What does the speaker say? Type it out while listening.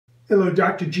Hello,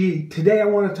 Dr. G. Today I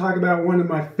want to talk about one of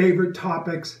my favorite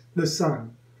topics, the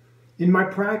sun. In my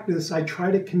practice, I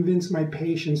try to convince my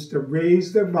patients to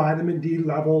raise their vitamin D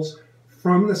levels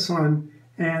from the sun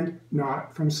and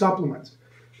not from supplements.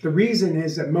 The reason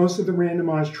is that most of the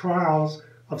randomized trials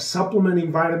of supplementing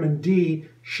vitamin D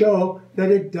show that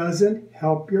it doesn't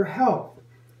help your health.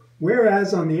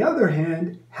 Whereas on the other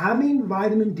hand, having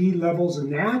vitamin D levels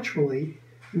naturally,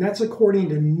 and that's according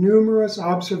to numerous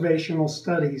observational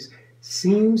studies,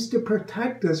 seems to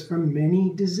protect us from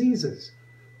many diseases.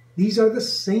 These are the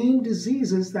same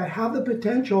diseases that have the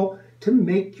potential to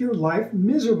make your life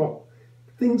miserable.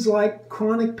 Things like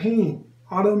chronic pain,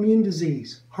 autoimmune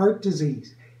disease, heart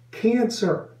disease,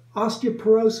 cancer,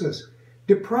 osteoporosis,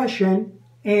 depression,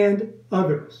 and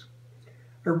others.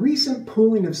 A recent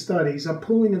pooling of studies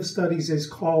is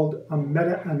called a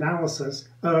meta-analysis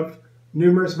of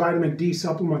numerous vitamin D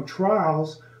supplement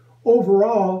trials.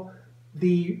 Overall,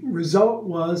 the result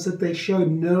was that they showed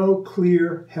no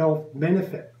clear health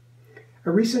benefit.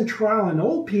 A recent trial in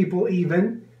old people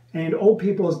even, and old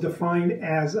people is defined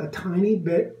as a tiny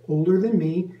bit older than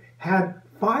me, had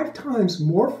 5 times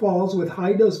more falls with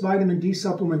high-dose vitamin D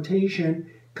supplementation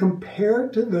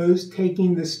compared to those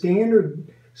taking the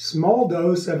standard small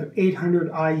dose of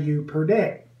 800 IU per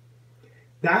day.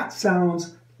 That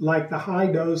sounds like the high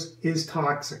dose is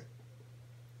toxic.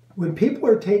 When people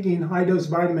are taking high-dose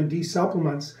vitamin D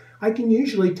supplements, I can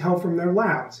usually tell from their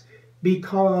labs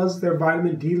because their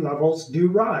vitamin D levels do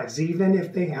rise, even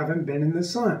if they haven't been in the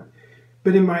sun.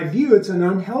 But in my view, it's an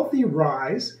unhealthy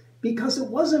rise because it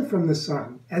wasn't from the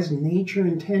sun, as nature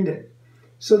intended.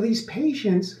 So these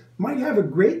patients might have a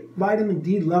great vitamin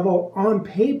D level on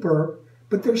paper,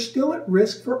 but they're still at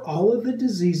risk for all of the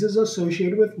diseases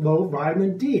associated with low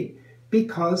vitamin D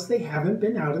because they haven't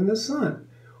been out in the sun.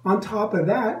 On top of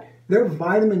that, their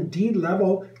vitamin D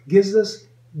level gives us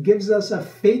a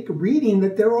fake reading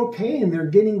that they're okay and they're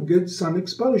getting good sun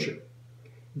exposure.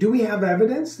 Do we have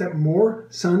evidence that more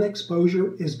sun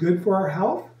exposure is good for our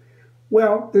health?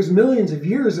 Well, there's millions of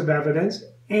years of evidence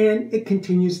and it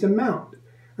continues to mount.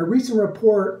 A recent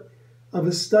report of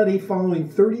a study following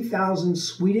 30,000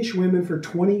 Swedish women for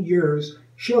 20 years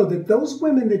showed that those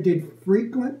women that did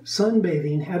frequent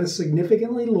sunbathing had a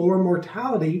significantly lower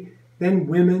mortality than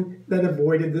women that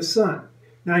avoided the sun.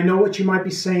 Now, I know what you might be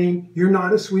saying, you're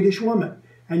not a Swedish woman.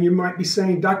 And you might be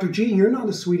saying, Dr. G, you're not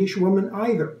a Swedish woman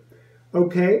either.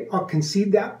 Okay, I'll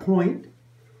concede that point.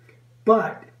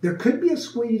 But there could be a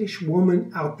Swedish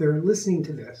woman out there listening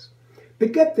to this.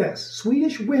 But get this,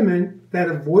 Swedish women that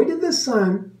avoided the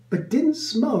sun but didn't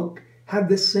smoke had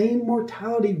the same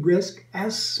mortality risk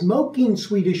as smoking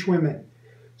Swedish women.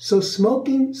 So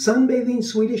sunbathing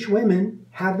Swedish women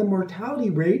had the mortality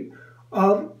rate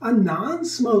of a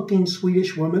non-smoking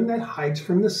Swedish woman that hides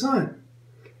from the sun.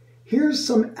 Here's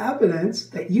some evidence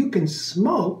that you can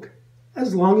smoke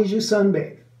as long as you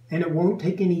sunbathe, and it won't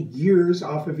take any years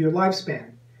off of your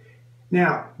lifespan.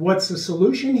 Now, what's the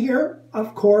solution here?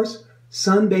 Of course,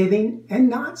 sunbathing and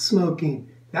not smoking.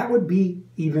 That would be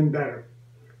even better.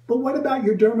 But what about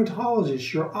your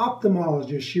dermatologist, your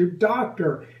ophthalmologist, your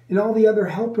doctor, and all the other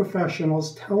health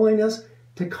professionals telling us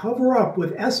to cover up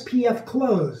with SPF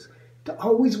clothes, to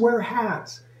always wear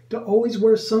hats, to always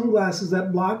wear sunglasses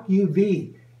that block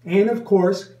UV, and of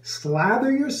course,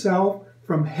 slather yourself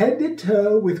from head to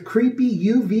toe with creepy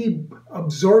UV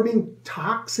absorbing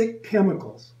toxic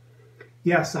chemicals?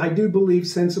 Yes, I do believe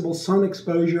sensible sun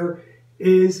exposure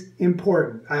is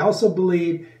important. I also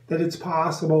believe that it's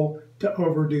possible to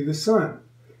overdo the sun.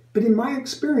 But in my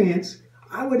experience,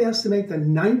 I would estimate that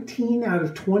 19 out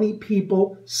of 20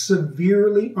 people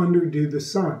severely underdo the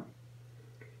sun.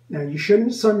 Now, you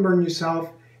shouldn't sunburn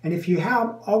yourself, and if you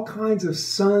have all kinds of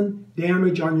sun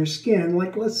damage on your skin,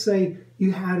 like let's say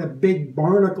you had a big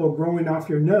barnacle growing off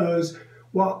your nose,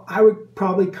 well, I would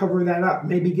probably cover that up.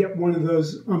 Maybe get one of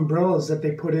those umbrellas that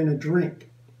they put in a drink.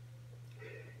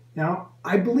 Now,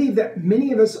 I believe that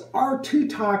many of us are too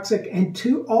toxic and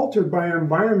too altered by our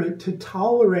environment to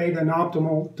tolerate an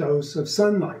optimal dose of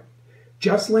sunlight.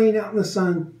 Just laying out in the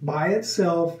sun by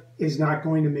itself is not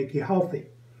going to make you healthy.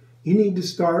 You need to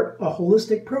start a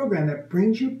holistic program that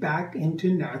brings you back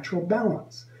into natural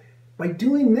balance. By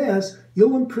doing this,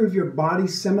 you'll improve your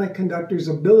body's semiconductor's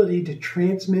ability to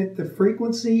transmit the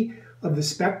frequency of the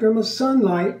spectrum of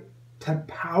sunlight to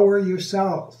power your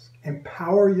cells and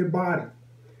power your body.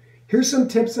 Here's some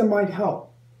tips that might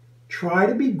help. Try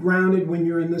to be grounded when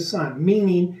you're in the sun,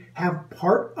 meaning have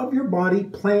part of your body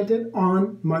planted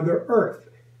on Mother Earth.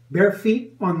 Bare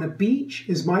feet on the beach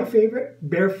is my favorite.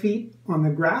 Bare feet on the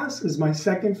grass is my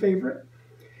second favorite.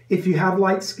 If you have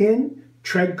light skin,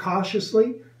 tread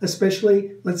cautiously.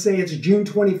 especially, let's say it's June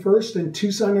 21st in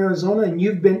Tucson, Arizona, and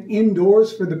you've been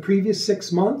indoors for the previous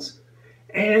 6 months,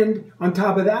 and on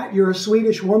top of that, you're a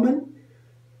Swedish woman,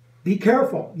 be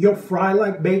careful, you'll fry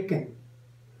like bacon.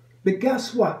 But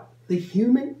guess what? The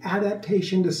human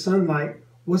adaptation to sunlight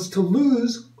was to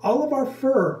lose all of our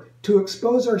fur to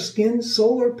expose our skin's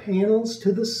solar panels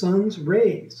to the sun's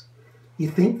rays. You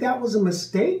think that was a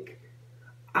mistake?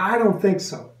 I don't think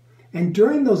so. And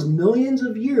during those millions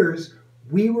of years,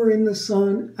 we were in the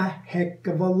sun a heck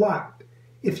of a lot.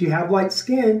 If you have light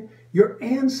skin, your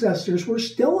ancestors were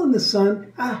still in the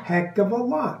sun a heck of a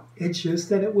lot. It's just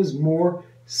that it was more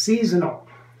seasonal.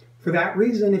 For that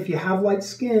reason, if you have light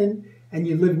skin and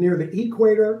you live near the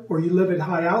equator or you live at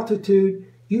high altitude,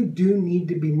 you do need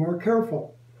to be more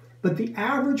careful. But the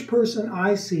average person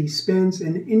I see spends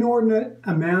an inordinate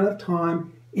amount of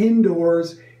time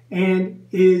indoors and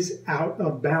is out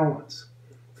of balance.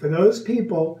 For those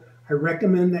people, I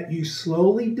recommend that you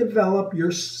slowly develop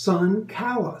your sun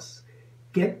callus.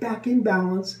 Get back in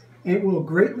balance, and it will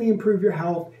greatly improve your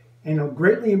health and it'll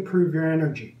greatly improve your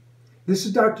energy. This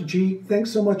is Dr. G.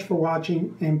 Thanks so much for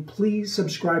watching, and please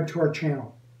subscribe to our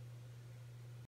channel.